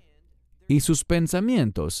obras y sus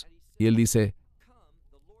pensamientos. Y él dice,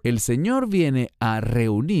 el Señor viene a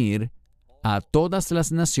reunir a todas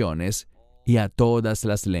las naciones y a todas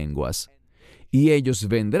las lenguas. Y ellos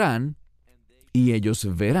vendrán y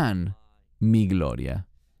ellos verán mi gloria.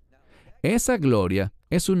 Esa gloria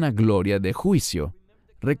es una gloria de juicio.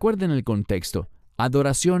 Recuerden el contexto: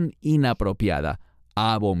 adoración inapropiada,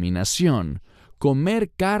 abominación,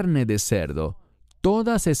 comer carne de cerdo,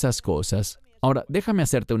 todas esas cosas. Ahora, déjame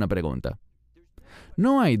hacerte una pregunta.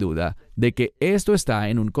 No hay duda de que esto está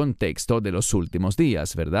en un contexto de los últimos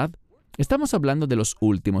días, ¿verdad? Estamos hablando de los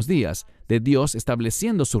últimos días, de Dios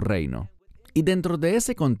estableciendo su reino. Y dentro de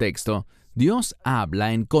ese contexto, Dios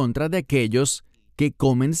habla en contra de aquellos que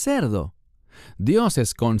comen cerdo. Dios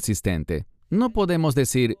es consistente. No podemos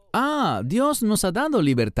decir, Dios nos ha dado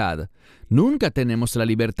libertad. Nunca tenemos la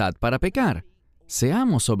libertad para pecar.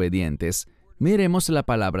 Seamos obedientes. Miremos la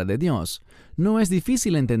palabra de Dios. No es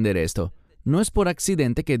difícil entender esto. No es por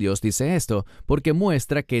accidente que Dios dice esto, porque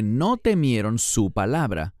muestra que no temieron su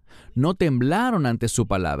palabra. No temblaron ante su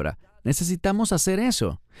palabra. Necesitamos hacer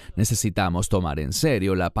eso. Necesitamos tomar en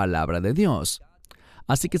serio la palabra de Dios.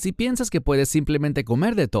 Así que si piensas que puedes simplemente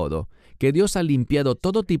comer de todo, que Dios ha limpiado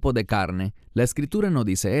todo tipo de carne, la Escritura no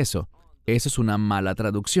dice eso. Eso es una mala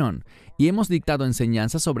traducción. Y hemos dictado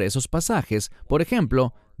enseñanzas sobre esos pasajes, por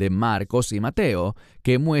ejemplo, de Marcos y Mateo,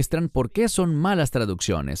 que muestran por qué son malas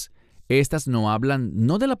traducciones. Estas no hablan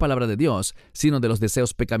no de la palabra de Dios, sino de los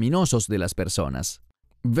deseos pecaminosos de las personas.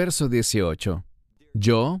 Verso 18.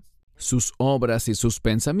 Yo, sus obras y sus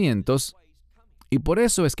pensamientos, y por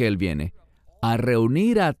eso es que Él viene, a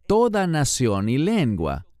reunir a toda nación y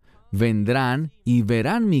lengua. Vendrán y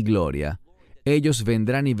verán mi gloria. Ellos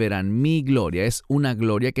vendrán y verán mi gloria. Es una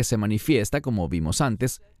gloria que se manifiesta, como vimos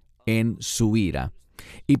antes, en su ira.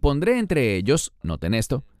 Y pondré entre ellos, noten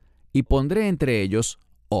esto, y pondré entre ellos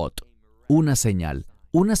una señal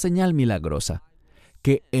milagrosa,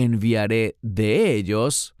 que enviaré de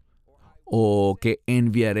ellos, o que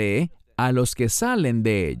enviaré a los que salen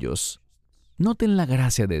de ellos. Noten la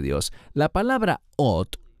gracia de Dios. La palabra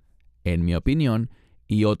en mi opinión,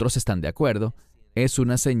 y otros están de acuerdo, es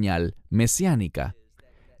una señal mesiánica.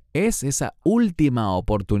 Es esa última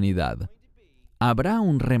oportunidad. Habrá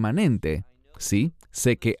un remanente. Sí,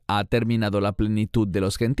 sé que ha terminado la plenitud de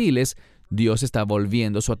los gentiles. Dios está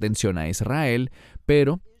volviendo su atención a Israel,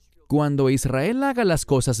 pero cuando Israel haga las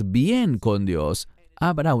cosas bien con Dios,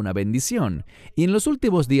 habrá una bendición. Y en los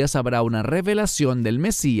últimos días habrá una revelación del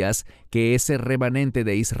Mesías que ese remanente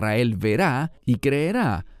de Israel verá y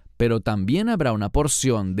creerá, pero también habrá una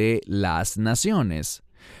porción de las naciones.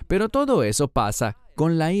 Pero todo eso pasa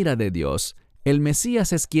con la ira de Dios. El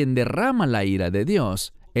Mesías es quien derrama la ira de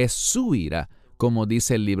Dios. Es su ira, como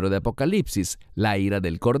dice el libro de Apocalipsis, la ira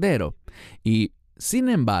del Cordero. Y, sin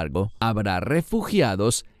embargo, habrá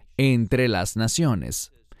refugiados entre las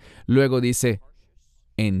naciones. Luego dice,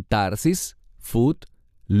 en Tarsis, Fut,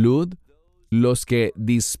 Lud, los que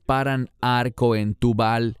disparan arco en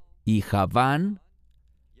Tubal y Javán.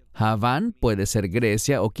 Javán puede ser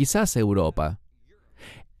Grecia o quizás Europa.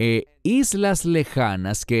 Islas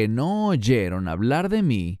lejanas que no oyeron hablar de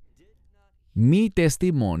mí, mi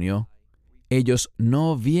testimonio, ellos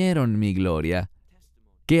no vieron mi gloria.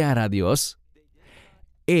 ¿Qué hará Dios?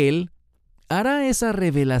 Él hará esa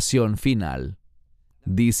revelación final.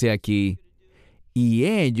 Dice aquí, y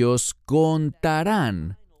ellos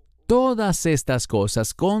contarán, todas estas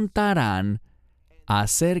cosas contarán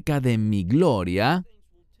acerca de mi gloria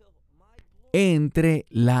entre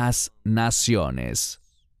las naciones.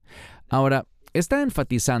 Ahora, está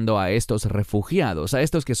enfatizando a estos refugiados, a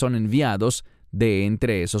estos que son enviados de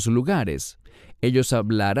entre esos lugares. Ellos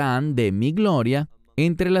hablarán de mi gloria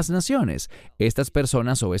entre las naciones, estas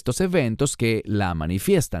personas o estos eventos que la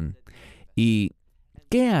manifiestan. ¿Y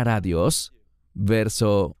qué hará Dios?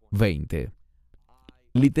 Verso 20.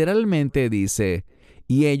 Literalmente dice,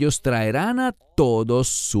 y ellos traerán a todos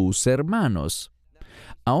sus hermanos.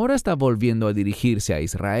 Ahora está volviendo a dirigirse a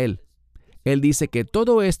Israel. Él dice que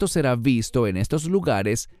todo esto será visto en estos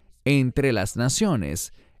lugares entre las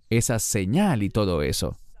naciones, esa señal y todo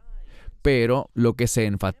eso. Pero lo que se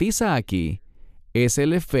enfatiza aquí es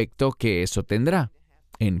el efecto que eso tendrá.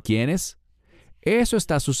 ¿En quiénes? Eso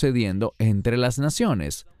está sucediendo entre las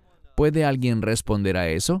naciones. ¿Puede alguien responder a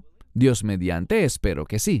eso? Dios mediante, espero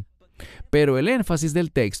que sí. Pero el énfasis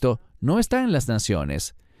del texto no está en las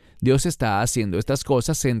naciones. Dios está haciendo estas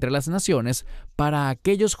cosas entre las naciones para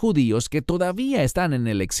aquellos judíos que todavía están en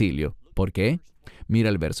el exilio. ¿Por qué? Mira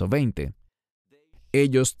el verso 20.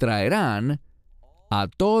 Ellos traerán a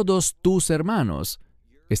todos tus hermanos.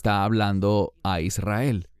 Está hablando a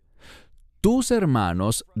Israel. Tus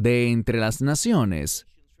hermanos de entre las naciones,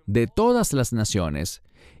 de todas las naciones,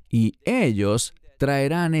 y ellos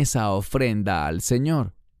traerán esa ofrenda al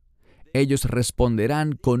Señor. Ellos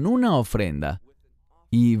responderán con una ofrenda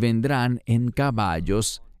y vendrán en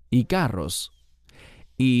caballos y carros.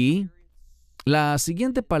 Y la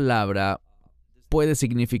siguiente palabra puede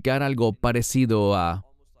significar algo parecido a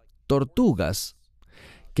tortugas,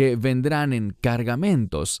 que vendrán en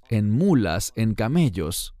cargamentos, en mulas, en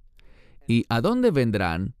camellos. ¿Y a dónde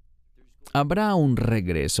vendrán? Habrá un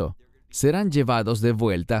regreso. Serán llevados de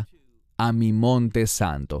vuelta a mi monte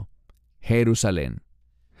santo, Jerusalén.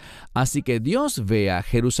 Así que Dios ve a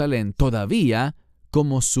Jerusalén todavía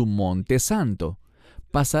como su monte santo.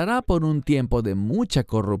 Pasará por un tiempo de mucha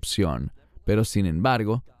corrupción, pero sin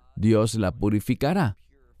embargo, Dios la purificará,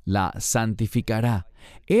 la santificará.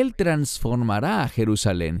 Él transformará a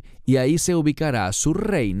Jerusalén y ahí se ubicará su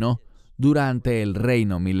reino durante el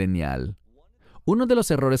reino milenial. Uno de los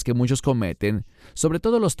errores que muchos cometen, sobre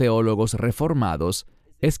todo los teólogos reformados,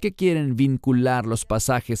 es que quieren vincular los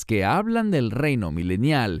pasajes que hablan del reino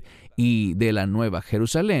milenial y de la Nueva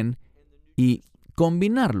Jerusalén y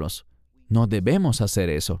combinarlos. No debemos hacer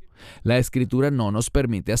eso. La Escritura no nos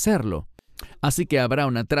permite hacerlo. Así que habrá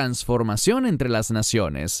una transformación entre las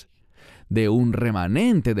naciones, de un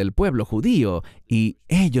remanente del pueblo judío, y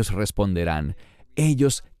ellos responderán.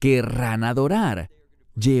 Ellos querrán adorar,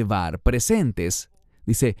 llevar presentes.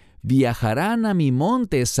 Dice, viajarán a mi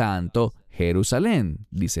monte santo, Jerusalén,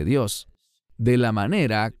 dice Dios. De la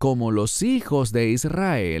manera como los hijos de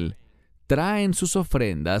Israel traen sus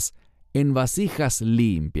ofrendas en vasijas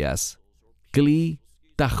limpias. Kli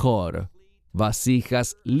tajor,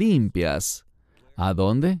 vasijas limpias. ¿A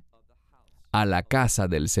dónde? A la casa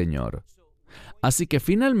del Señor. Así que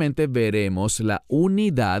finalmente veremos la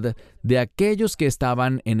unidad de aquellos que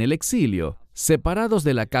estaban en el exilio, separados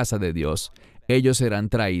de la casa de Dios. Ellos serán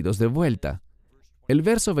traídos de vuelta. El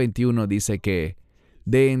verso 21 dice que,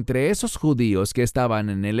 de entre esos judíos que estaban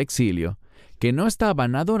en el exilio, que no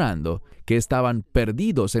estaban adorando, que estaban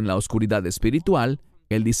perdidos en la oscuridad espiritual,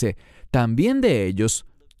 Él dice, también de ellos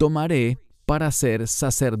tomaré para ser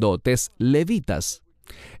sacerdotes levitas.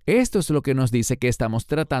 Esto es lo que nos dice que estamos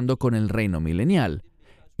tratando con el reino milenial.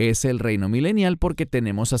 Es el reino milenial porque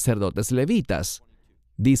tenemos sacerdotes levitas,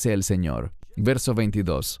 dice el Señor. Verso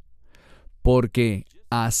 22. Porque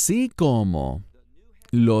así como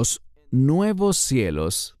los nuevos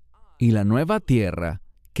cielos y la nueva tierra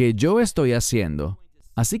que yo estoy haciendo,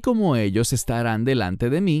 así como ellos estarán delante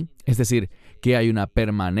de mí, es decir, que hay una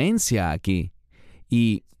permanencia aquí,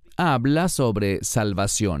 y habla sobre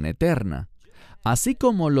salvación eterna. Así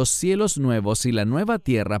como los cielos nuevos y la nueva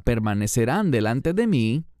tierra permanecerán delante de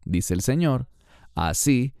mí, dice el Señor,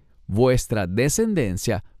 así vuestra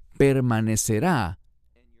descendencia permanecerá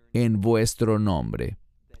en vuestro nombre.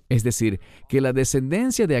 Es decir, que la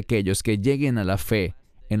descendencia de aquellos que lleguen a la fe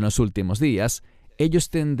en los últimos días, ellos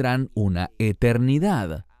tendrán una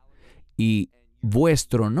eternidad. Y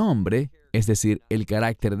vuestro nombre, es decir, el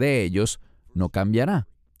carácter de ellos, no cambiará.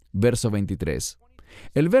 Verso 23.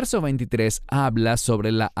 El verso 23 habla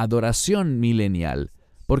sobre la adoración milenial.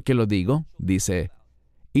 ¿Por qué lo digo? Dice,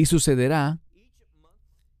 y sucederá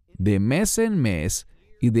de mes en mes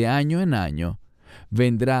y de año en año,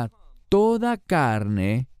 vendrá toda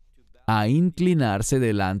carne a inclinarse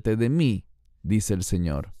delante de mí, dice el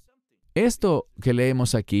Señor. Esto que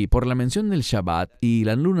leemos aquí, por la mención del Shabbat y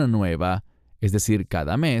la luna nueva, es decir,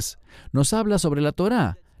 cada mes, nos habla sobre la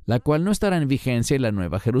Torá, la cual no estará en vigencia en la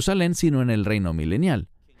Nueva Jerusalén, sino en el reino milenial.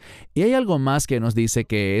 Y hay algo más que nos dice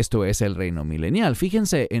que esto es el reino milenial.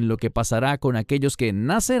 Fíjense en lo que pasará con aquellos que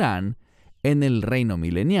nacerán en el reino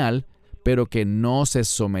milenial, pero que no se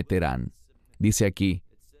someterán. Dice aquí,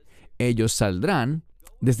 ellos saldrán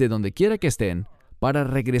desde donde quiera que estén para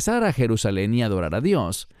regresar a Jerusalén y adorar a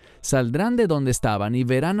Dios. Saldrán de donde estaban y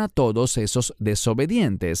verán a todos esos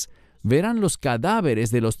desobedientes. Verán los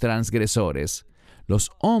cadáveres de los transgresores,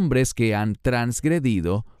 los hombres que han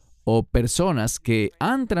transgredido o personas que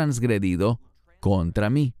han transgredido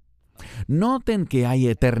contra mí. Noten que hay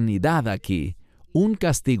eternidad aquí, un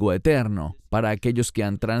castigo eterno para aquellos que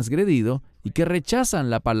han transgredido y que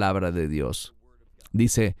rechazan la palabra de Dios.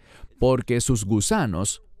 Dice, porque sus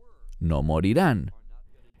gusanos no morirán,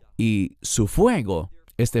 y su fuego,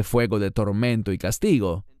 este fuego de tormento y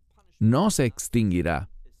castigo, no se extinguirá.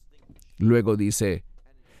 Luego dice,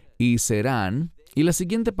 y serán, y la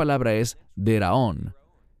siguiente palabra es deraón.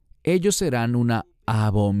 Ellos serán una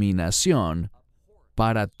abominación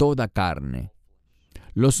para toda carne.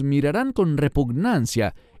 Los mirarán con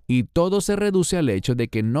repugnancia y todo se reduce al hecho de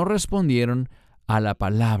que no respondieron a la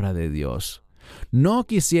palabra de Dios. No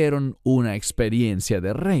quisieron una experiencia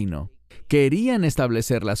de reino. Querían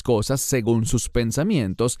establecer las cosas según sus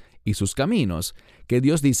pensamientos y sus caminos, que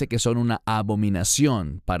Dios dice que son una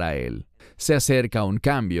abominación para Él. Se acerca un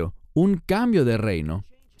cambio de reino.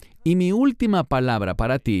 Y mi última palabra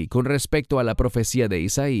para ti con respecto a la profecía de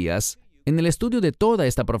Isaías, en el estudio de toda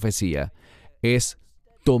esta profecía, es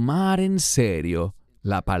tomar en serio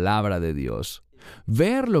la palabra de Dios.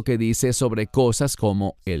 Ver lo que dice sobre cosas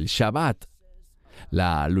como el Shabbat,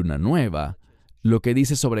 la luna nueva, lo que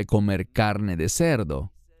dice sobre comer carne de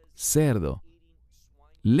cerdo.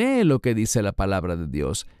 Lee lo que dice la palabra de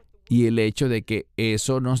Dios y el hecho de que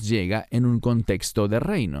eso nos llega en un contexto de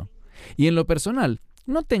reino. Y en lo personal,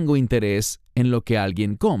 no tengo interés en lo que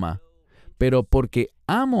alguien coma, pero porque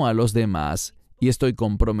amo a los demás y estoy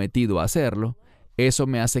comprometido a hacerlo, eso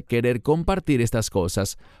me hace querer compartir estas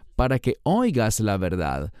cosas para que oigas la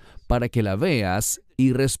verdad, para que la veas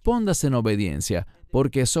y respondas en obediencia,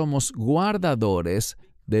 porque somos guardadores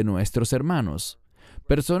de nuestros hermanos.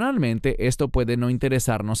 Personalmente, esto puede no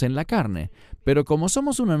interesarnos en la carne, pero como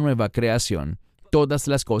somos una nueva creación, todas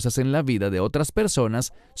las cosas en la vida de otras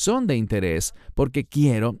personas son de interés, porque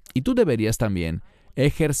quiero, y tú deberías también,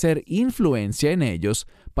 ejercer influencia en ellos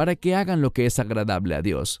para que hagan lo que es agradable a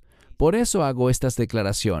Dios. Por eso hago estas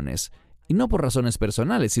declaraciones, y no por razones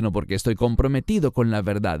personales, sino porque estoy comprometido con la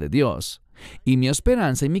verdad de Dios. Y mi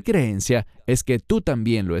esperanza y mi creencia es que tú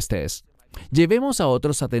también lo estés. Llevemos a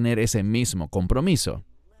otros a tener ese mismo compromiso.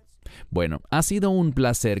 Bueno, ha sido un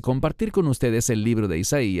placer compartir con ustedes el libro de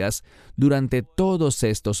Isaías durante todos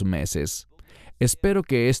estos meses. Espero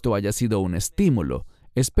que esto haya sido un estímulo.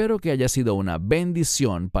 Espero que haya sido una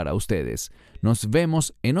bendición para ustedes. Nos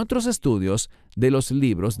vemos en otros estudios de los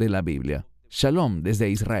libros de la Biblia. Shalom desde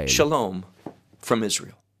Israel. Shalom from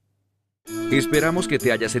Israel. Esperamos que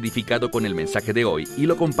te hayas edificado con el mensaje de hoy y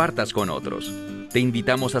lo compartas con otros. Te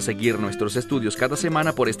invitamos a seguir nuestros estudios cada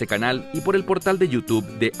semana por este canal y por el portal de YouTube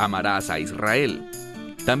de Amarás a Israel.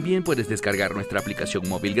 También puedes descargar nuestra aplicación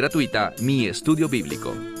móvil gratuita, Mi Estudio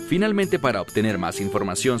Bíblico. Finalmente, para obtener más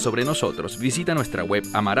información sobre nosotros, visita nuestra web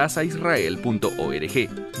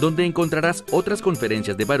amarasaisrael.org, donde encontrarás otras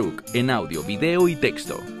conferencias de Baruch en audio, video y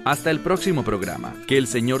texto. Hasta el próximo programa. Que el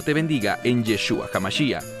Señor te bendiga en Yeshua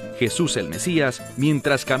HaMashiach, Jesús el Mesías,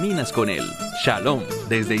 mientras caminas con Él. Shalom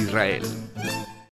desde Israel.